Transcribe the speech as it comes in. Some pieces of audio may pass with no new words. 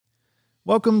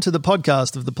Welcome to the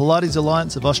podcast of the Pilates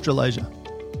Alliance of Australasia.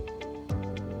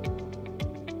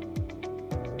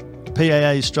 The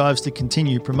PAA strives to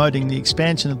continue promoting the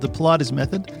expansion of the Pilates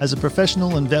method as a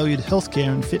professional and valued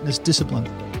healthcare and fitness discipline.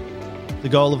 The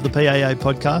goal of the PAA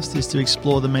podcast is to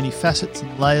explore the many facets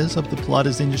and layers of the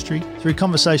Pilates industry through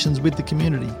conversations with the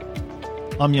community.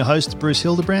 I'm your host, Bruce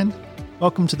Hildebrand.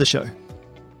 Welcome to the show.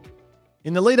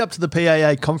 In the lead up to the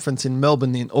PAA conference in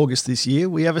Melbourne in August this year,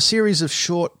 we have a series of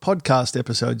short podcast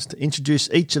episodes to introduce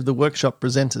each of the workshop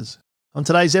presenters. On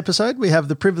today's episode, we have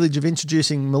the privilege of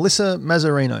introducing Melissa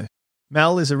Mazzarino.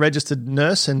 Mel is a registered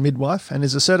nurse and midwife and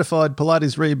is a certified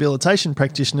Pilates rehabilitation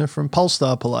practitioner from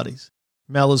Polestar Pilates.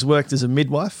 Mel has worked as a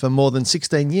midwife for more than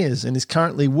 16 years and is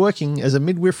currently working as a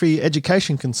midwifery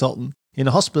education consultant in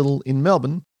a hospital in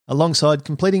Melbourne, alongside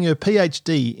completing her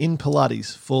PhD in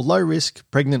Pilates for low-risk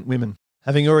pregnant women,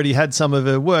 having already had some of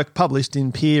her work published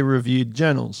in peer-reviewed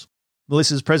journals.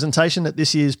 Melissa's presentation at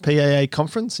this year's PAA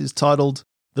conference is titled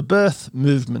The Birth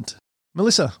Movement.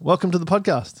 Melissa, welcome to the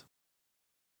podcast.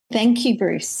 Thank you,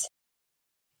 Bruce.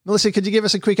 Melissa, could you give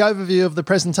us a quick overview of the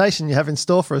presentation you have in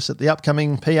store for us at the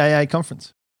upcoming PAA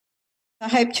conference? I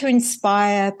hope to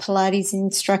inspire Pilates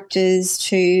instructors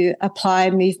to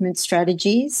apply movement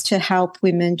strategies to help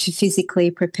women to physically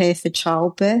prepare for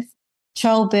childbirth.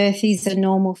 Childbirth is a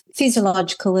normal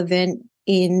physiological event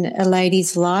in a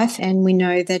lady's life, and we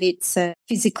know that it's a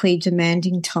physically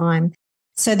demanding time.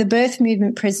 So the birth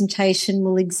movement presentation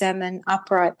will examine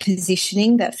upright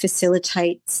positioning that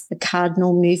facilitates the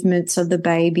cardinal movements of the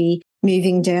baby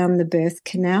moving down the birth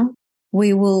canal.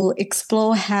 We will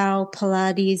explore how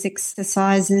Pilates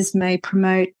exercises may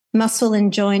promote muscle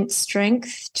and joint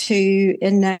strength to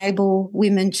enable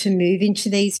women to move into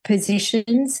these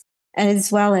positions,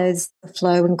 as well as the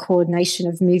flow and coordination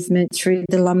of movement through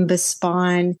the lumbar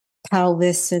spine,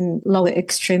 pelvis and lower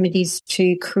extremities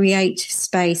to create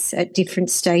space at different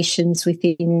stations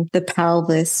within the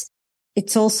pelvis.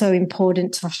 It's also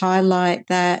important to highlight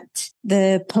that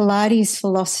the Pilates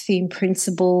philosophy and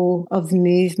principle of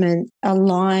movement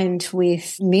aligned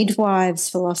with midwives'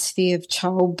 philosophy of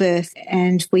childbirth,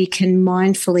 and we can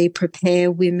mindfully prepare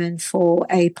women for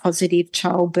a positive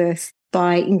childbirth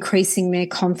by increasing their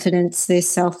confidence, their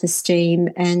self-esteem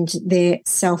and their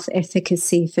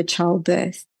self-efficacy for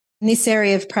childbirth. And this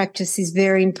area of practice is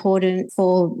very important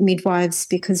for midwives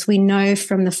because we know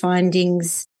from the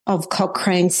findings of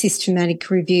Cochrane's systematic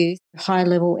review,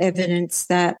 high-level evidence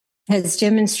that has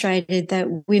demonstrated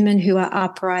that women who are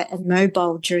upright and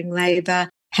mobile during labour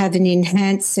have an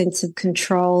enhanced sense of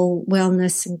control,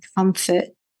 wellness and comfort.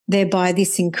 Thereby,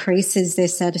 this increases their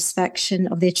satisfaction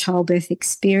of their childbirth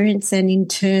experience and in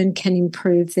turn can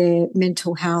improve their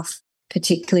mental health,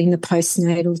 particularly in the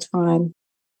postnatal time.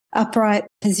 Upright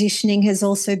positioning has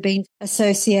also been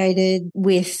associated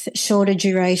with shorter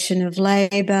duration of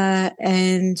labour,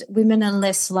 and women are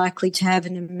less likely to have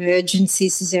an emergency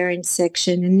caesarean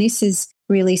section. And this is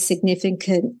really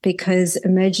significant because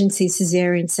emergency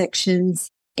caesarean sections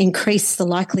increase the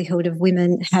likelihood of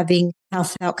women having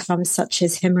health outcomes such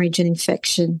as hemorrhage and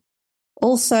infection.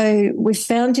 Also, we've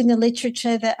found in the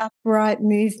literature that upright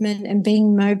movement and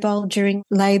being mobile during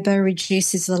labour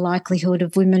reduces the likelihood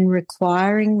of women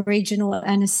requiring regional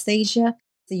anaesthesia,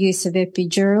 the use of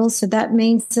epidurals. So that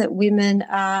means that women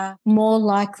are more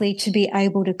likely to be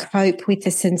able to cope with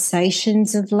the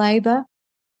sensations of labour.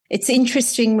 It's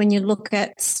interesting when you look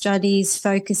at studies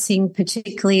focusing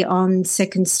particularly on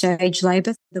second stage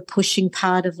labour, the pushing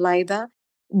part of labour.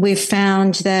 We've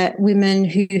found that women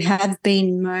who have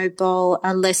been mobile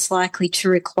are less likely to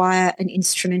require an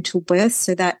instrumental birth.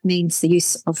 So that means the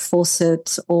use of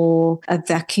forceps or a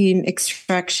vacuum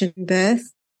extraction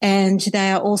birth. And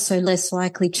they are also less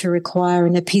likely to require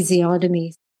an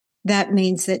episiotomy. That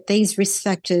means that these risk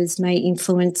factors may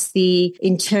influence the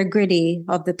integrity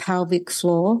of the pelvic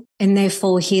floor and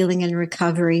therefore healing and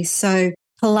recovery. So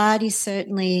Pilates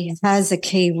certainly has a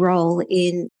key role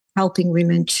in helping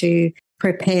women to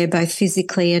prepare both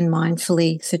physically and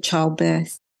mindfully for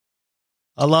childbirth.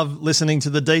 I love listening to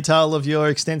the detail of your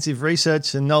extensive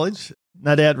research and knowledge,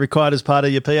 no doubt required as part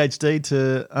of your PhD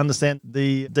to understand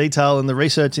the detail and the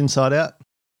research inside out.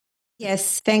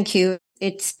 Yes, thank you.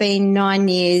 It's been 9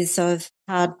 years of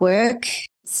hard work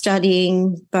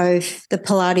studying both the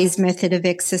Pilates method of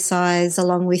exercise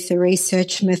along with the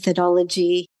research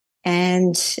methodology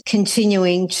and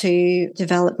continuing to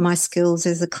develop my skills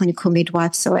as a clinical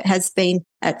midwife. So it has been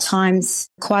at times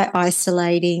quite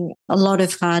isolating, a lot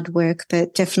of hard work,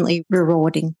 but definitely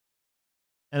rewarding.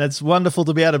 And it's wonderful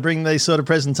to be able to bring these sort of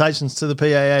presentations to the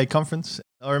PAA conference.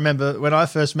 I remember when I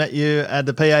first met you at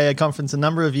the PAA conference a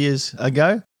number of years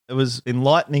ago, It was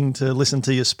enlightening to listen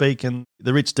to you speak and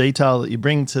the rich detail that you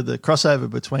bring to the crossover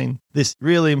between this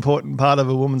really important part of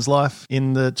a woman's life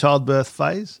in the childbirth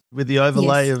phase with the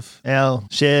overlay of our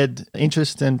shared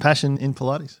interest and passion in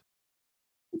Pilates.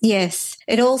 Yes,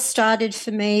 it all started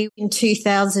for me in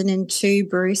 2002,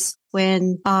 Bruce,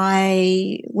 when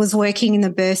I was working in the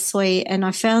birth suite, and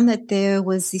I found that there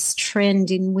was this trend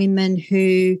in women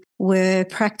who were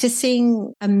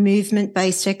practicing a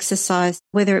movement-based exercise,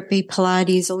 whether it be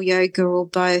Pilates or yoga or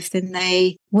both, and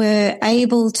they were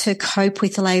able to cope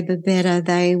with labour better.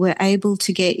 They were able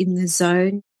to get in the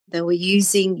zone. They were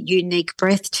using unique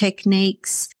breath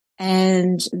techniques,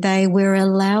 and they were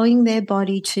allowing their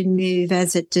body to move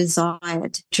as it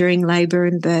desired during labour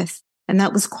and birth. And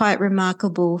that was quite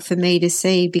remarkable for me to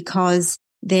see, because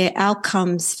their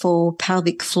outcomes for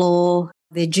pelvic floor,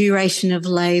 their duration of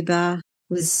labour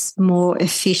was more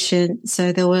efficient.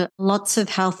 So there were lots of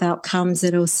health outcomes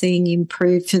that I was seeing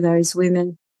improve for those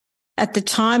women. At the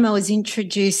time, I was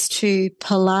introduced to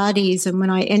Pilates, and when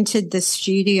I entered the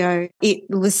studio, it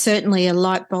was certainly a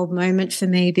light bulb moment for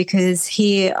me, because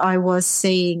here I was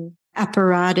seeing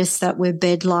apparatus that were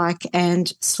bed-like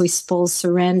and Swiss balls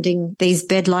surrounding these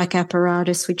bed-like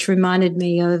apparatus, which reminded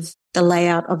me of the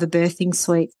layout of a birthing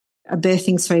suite. A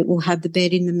birthing suite will have the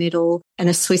bed in the middle and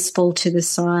a Swiss ball to the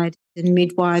side. And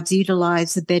midwives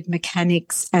utilise the bed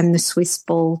mechanics and the Swiss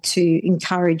ball to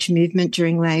encourage movement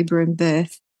during labour and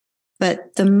birth.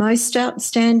 But the most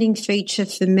outstanding feature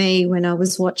for me when I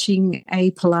was watching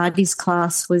a Pilates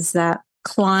class was that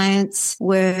clients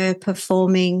were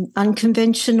performing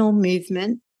unconventional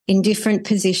movement in different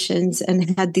positions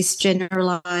and had this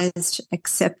generalised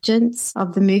acceptance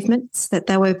of the movements that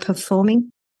they were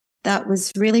performing. That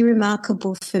was really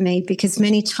remarkable for me, because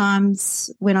many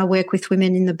times when I work with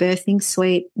women in the birthing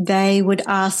suite, they would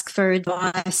ask for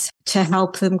advice to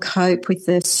help them cope with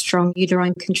the strong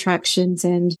uterine contractions.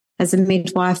 And as a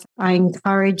midwife, I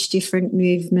encourage different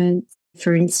movements.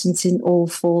 For instance, in all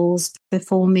fours,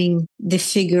 performing the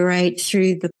figure eight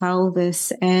through the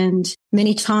pelvis. And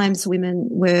many times women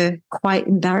were quite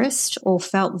embarrassed or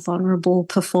felt vulnerable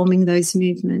performing those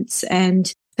movements. And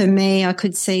for me, I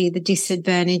could see the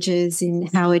disadvantages in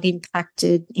how it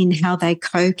impacted in how they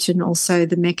coped, and also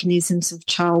the mechanisms of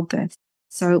childbirth.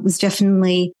 So it was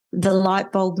definitely the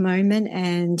light bulb moment,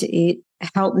 and it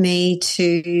helped me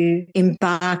to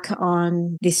embark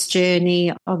on this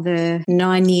journey of a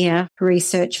 9-year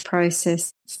research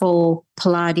process for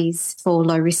Pilates for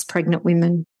low-risk pregnant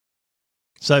women.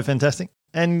 So fantastic.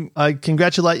 And I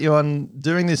congratulate you on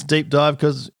doing this deep dive,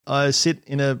 because I sit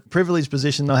in a privileged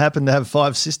position. I happen to have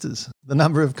 5 sisters. The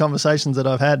number of conversations that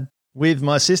I've had with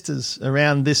my sisters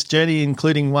around this journey,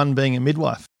 including one being a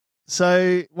midwife.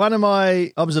 So one of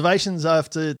my observations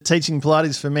after teaching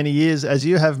Pilates for many years, as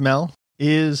you have, Mel,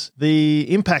 is the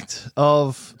impact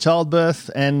of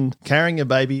childbirth and carrying a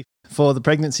baby for the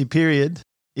pregnancy period.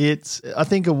 It's, I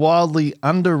think, a wildly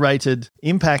underrated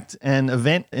impact and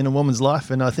event in a woman's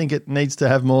life, and I think it needs to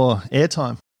have more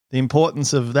airtime. The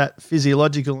importance of that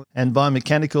physiological and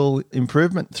biomechanical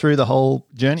improvement through the whole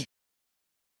journey.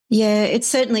 Yeah, it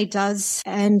certainly does.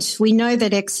 And we know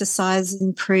that exercise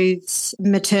improves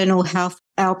maternal health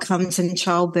outcomes and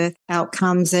childbirth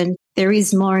outcomes. And there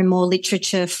is more and more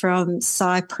literature from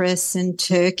Cyprus and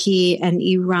Turkey and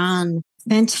Iran.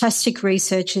 Fantastic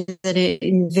researchers that are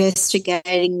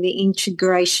investigating the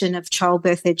integration of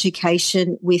childbirth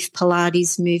education with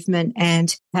Pilates movement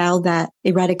and how that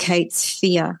eradicates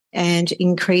fear and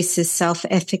increases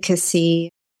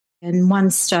self-efficacy. In one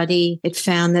study, it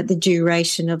found that the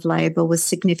duration of labour was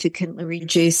significantly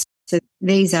reduced. So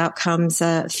these outcomes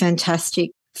are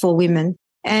fantastic for women.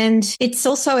 And it's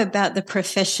also about the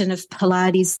profession of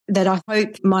Pilates that I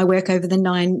hope my work over the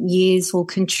 9 years will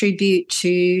contribute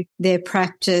to their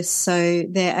practice, so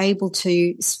they're able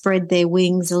to spread their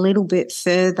wings a little bit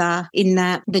further, in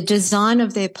that the design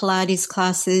of their Pilates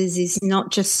classes is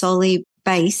not just solely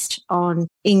based on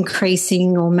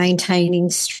increasing or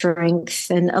maintaining strength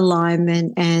and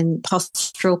alignment and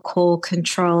postural core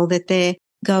control, that they're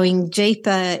going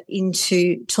deeper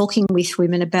into talking with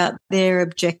women about their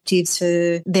objectives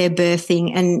for their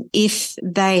birthing. And if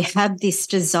they have this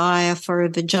desire for a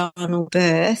vaginal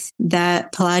birth,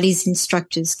 that Pilates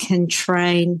instructors can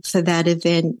train for that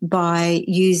event by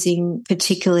using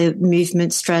particular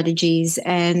movement strategies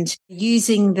and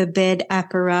using the bed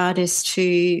apparatus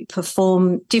to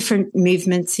perform different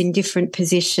movements in different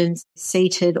positions,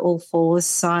 seated, all fours,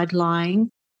 side lying,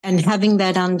 and having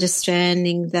that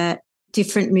understanding that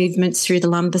different movements through the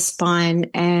lumbar spine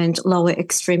and lower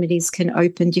extremities can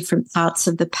open different parts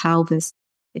of the pelvis.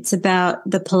 It's about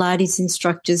the Pilates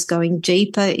instructors going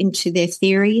deeper into their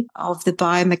theory of the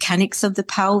biomechanics of the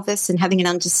pelvis and having an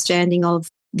understanding of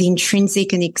the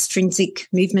intrinsic and extrinsic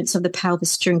movements of the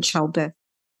pelvis during childbirth.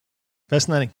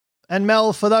 Fascinating. And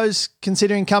Mel, for those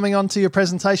considering coming on to your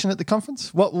presentation at the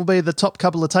conference, what will be the top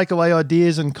couple of takeaway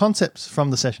ideas and concepts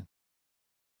from the session?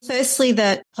 Firstly,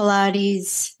 that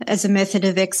Pilates as a method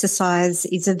of exercise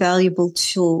is a valuable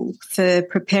tool for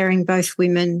preparing both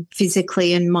women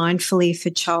physically and mindfully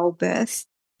for childbirth,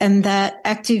 and that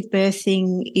active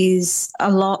birthing is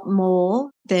a lot more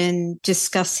than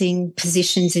discussing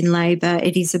positions in labour.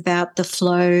 It is about the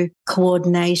flow,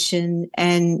 coordination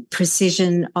and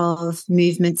precision of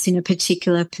movements in a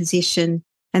particular position,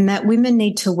 and that women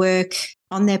need to work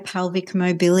on their pelvic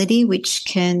mobility, which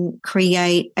can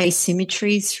create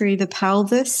asymmetries through the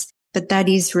pelvis, but that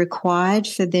is required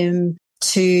for them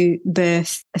to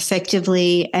birth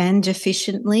effectively and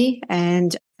efficiently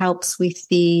and helps with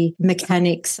the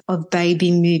mechanics of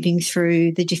baby moving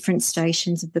through the different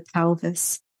stations of the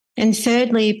pelvis. And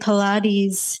thirdly,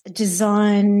 Pilates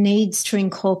design needs to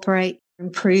incorporate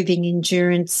improving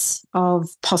endurance of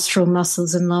postural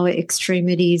muscles and lower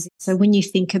extremities. So when you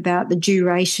think about the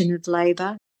duration of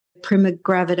labour, prima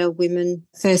gravida women,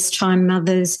 first-time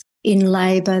mothers in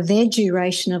labour, their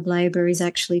duration of labour is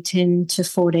actually 10 to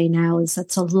 14 hours.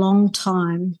 That's a long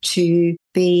time to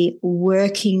be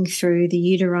working through the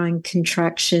uterine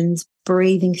contractions,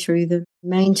 breathing through them,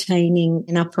 maintaining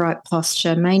an upright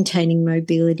posture, maintaining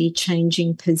mobility,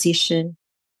 changing position.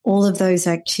 All of those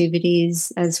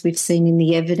activities, as we've seen in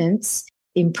the evidence,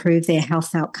 improve their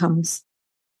health outcomes.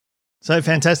 So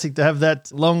fantastic to have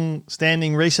that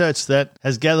long-standing research that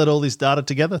has gathered all this data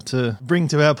together to bring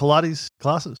to our Pilates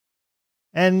classes.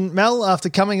 And Mel,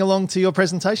 after coming along to your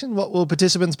presentation, what will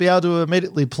participants be able to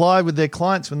immediately apply with their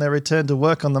clients when they return to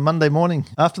work on the Monday morning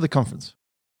after the conference?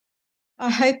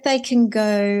 I hope they can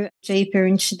go deeper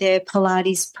into their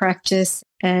Pilates practice,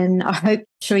 and I hope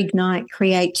to ignite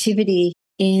creativity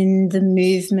in the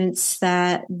movements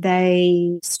that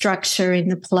they structure in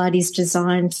the Pilates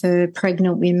design for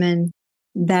pregnant women,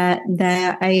 that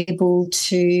they're able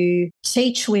to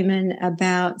teach women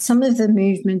about some of the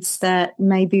movements that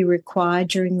may be required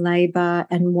during labour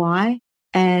and why,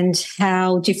 and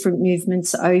how different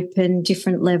movements open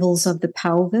different levels of the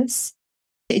pelvis.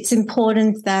 It's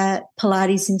important that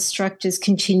Pilates instructors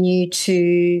continue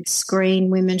to screen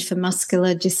women for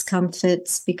muscular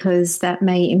discomforts because that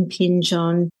may impinge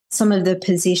on some of the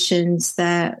positions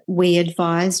that we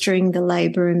advise during the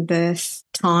labour and birth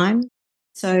time.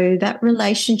 So that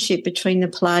relationship between the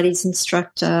Pilates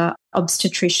instructor,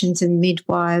 obstetricians and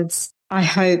midwives, I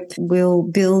hope will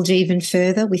build even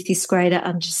further with this greater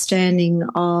understanding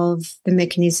of the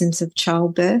mechanisms of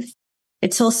childbirth.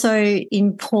 It's also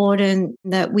important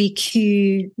that we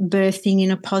cue birthing in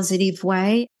a positive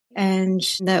way and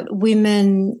that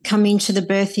women come into the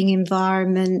birthing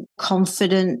environment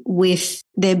confident with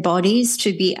their bodies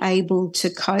to be able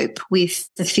to cope with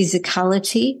the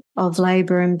physicality of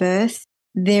labour and birth.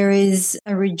 There is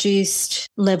a reduced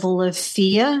level of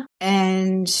fear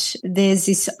and there's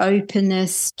this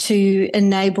openness to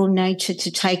enable nature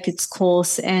to take its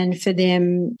course and for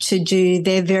them to do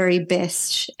their very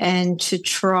best and to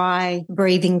try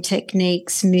breathing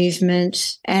techniques,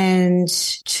 movement, and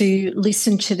to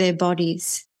listen to their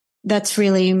bodies. That's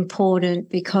really important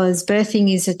because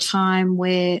birthing is a time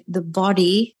where the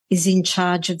body is in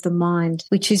charge of the mind,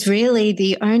 which is really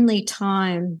the only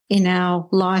time in our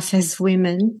life as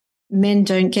women. Men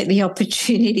don't get the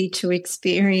opportunity to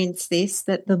experience this,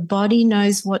 that the body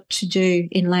knows what to do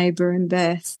in labour and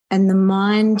birth. And the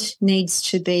mind needs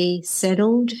to be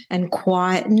settled and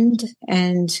quietened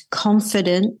and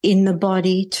confident in the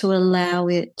body to allow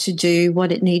it to do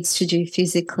what it needs to do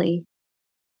physically.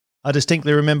 I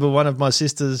distinctly remember one of my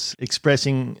sisters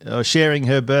expressing or sharing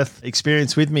her birth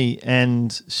experience with me,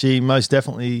 and she most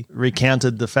definitely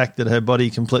recounted the fact that her body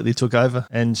completely took over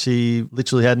and she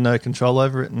literally had no control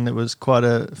over it, and it was quite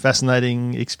a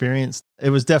fascinating experience. It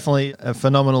was definitely a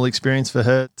phenomenal experience for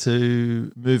her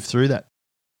to move through that.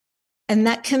 And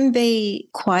that can be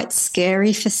quite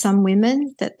scary for some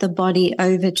women, that the body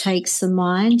overtakes the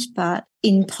mind. But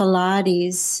in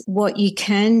Pilates, what you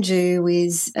can do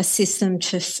is assist them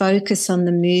to focus on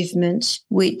the movement,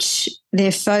 which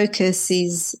their focus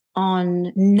is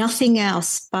on nothing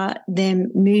else but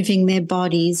them moving their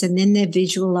bodies, and then they're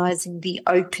visualizing the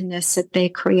openness that they're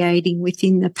creating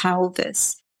within the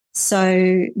pelvis.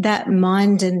 So that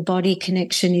mind and body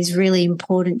connection is really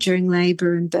important during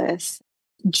labour and birth.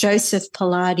 Joseph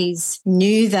Pilates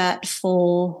knew that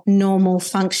for normal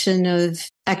function of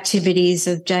activities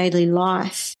of daily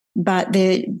life, but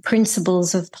the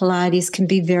principles of Pilates can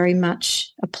be very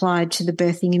much applied to the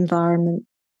birthing environment.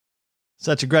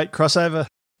 Such a great crossover.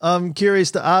 I'm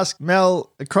curious to ask,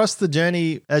 Mel, across the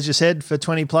journey, as you said, for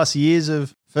 20 plus years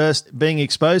of first being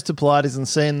exposed to Pilates and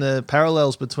seeing the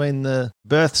parallels between the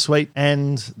birth suite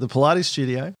and the Pilates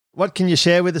studio, what can you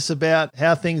share with us about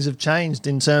how things have changed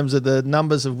in terms of the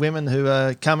numbers of women who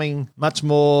are coming much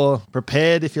more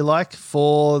prepared, if you like,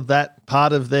 for that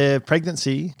part of their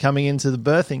pregnancy coming into the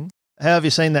birthing? How have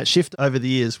you seen that shift over the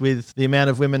years with the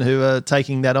amount of women who are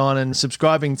taking that on and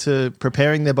subscribing to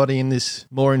preparing their body in this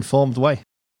more informed way?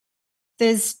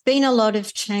 There's been a lot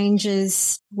of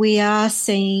changes. We are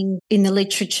seeing in the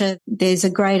literature there's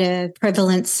a greater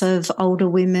prevalence of older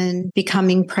women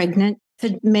becoming pregnant for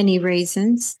many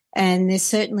reasons. And there's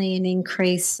certainly an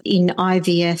increase in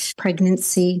IVF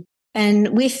pregnancy.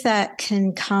 And with that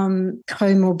can come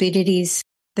comorbidities.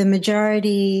 The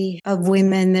majority of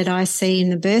women that I see in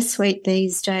the birth suite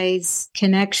these days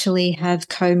can actually have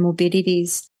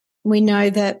comorbidities. We know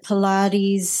that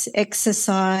Pilates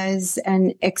exercise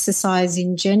and exercise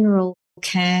in general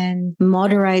can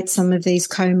moderate some of these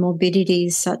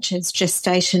comorbidities such as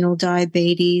gestational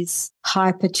diabetes,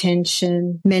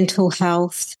 hypertension, mental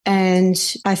health. And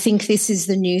I think this is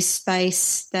the new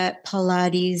space that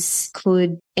Pilates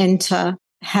could enter,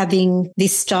 having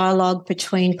this dialogue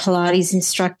between Pilates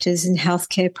instructors and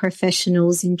healthcare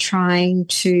professionals in trying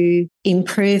to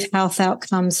improve health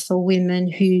outcomes for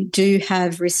women who do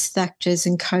have risk factors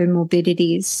and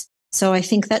comorbidities. So I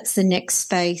think that's the next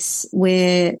space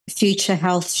where future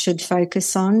health should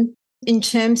focus on. In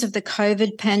terms of the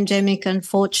COVID pandemic,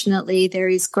 unfortunately, there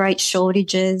is great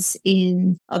shortages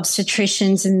in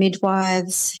obstetricians and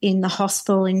midwives in the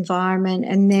hospital environment,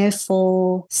 and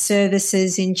therefore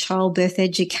services in childbirth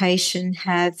education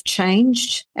have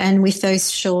changed. And with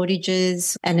those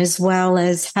shortages, and as well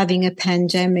as having a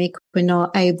pandemic, we're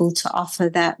not able to offer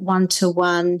that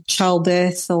one-to-one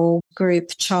childbirth or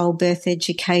group childbirth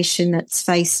education that's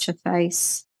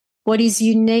face-to-face. What is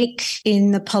unique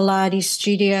in the Pilates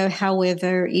studio,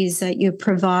 however, is that you're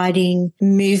providing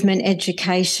movement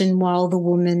education while the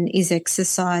woman is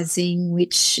exercising,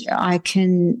 which I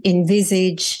can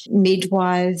envisage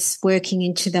midwives working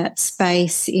into that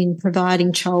space in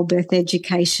providing childbirth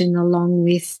education along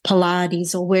with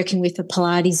Pilates, or working with a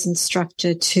Pilates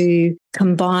instructor to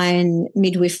combine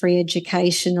midwifery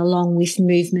education along with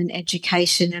movement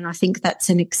education. And I think that's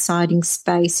an exciting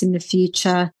space in the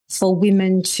future for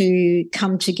women to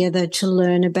come together to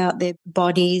learn about their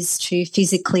bodies, to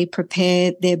physically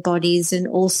prepare their bodies, and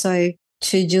also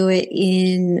to do it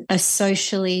in a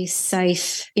socially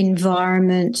safe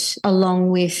environment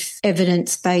along with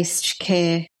evidence-based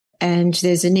care. And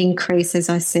there's an increase, as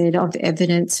I said, of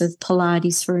evidence of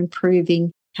Pilates for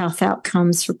improving health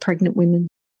outcomes for pregnant women.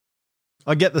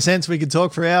 I get the sense we could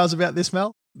talk for hours about this,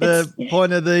 Mel. The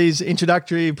point of these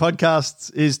introductory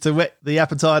podcasts is to whet the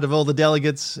appetite of all the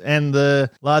delegates and the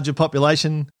larger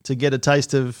population to get a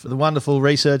taste of the wonderful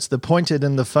research, the pointed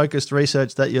and the focused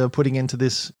research that you're putting into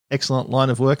this excellent line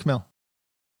of work, Mel.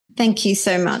 Thank you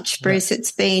so much, Bruce. Yeah.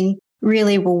 It's been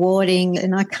really rewarding,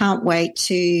 and I can't wait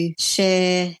to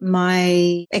share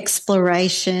my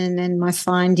exploration and my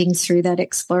findings through that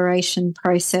exploration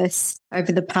process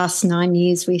over the past 9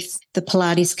 years with the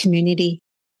Pilates community.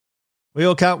 We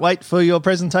all can't wait for your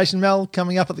presentation, Mel,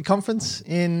 coming up at the conference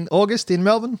in August in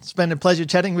Melbourne. It's been a pleasure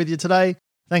chatting with you today.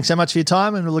 Thanks so much for your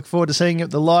time, and we look forward to seeing you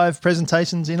at the live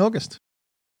presentations in August.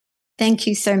 Thank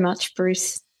you so much,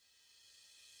 Bruce.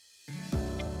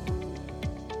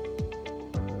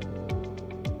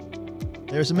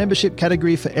 There is a membership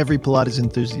category for every Pilates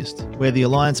enthusiast, where the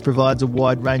Alliance provides a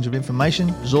wide range of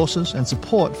information, resources and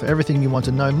support for everything you want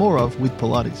to know more of with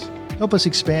Pilates. Help us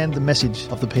expand the message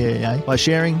of the PAA by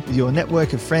sharing with your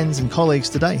network of friends and colleagues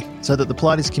today, so that the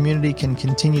Pilates community can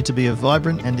continue to be a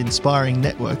vibrant and inspiring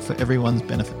network for everyone's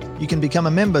benefit. You can become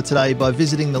a member today by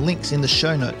visiting the links in the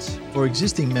show notes. For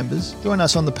existing members, join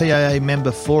us on the PAA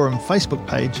Member Forum Facebook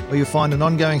page, where you'll find an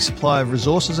ongoing supply of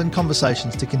resources and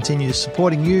conversations to continue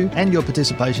supporting you and your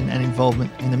participation and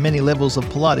involvement in the many levels of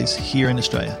Pilates here in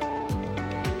Australia.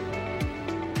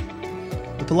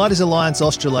 The Pilates Alliance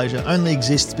Australasia only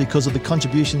exists because of the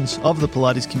contributions of the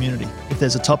Pilates community. If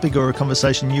there's a topic or a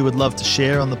conversation you would love to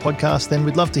share on the podcast, then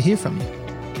we'd love to hear from you.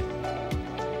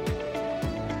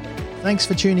 Thanks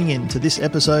for tuning in to this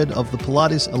episode of the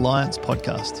Pilates Alliance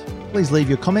podcast. Please leave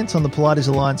your comments on the Pilates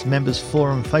Alliance Members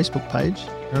Forum Facebook page.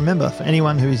 And remember, for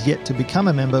anyone who is yet to become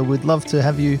a member, we'd love to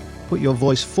have you put your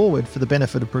voice forward for the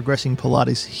benefit of progressing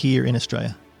Pilates here in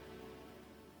Australia.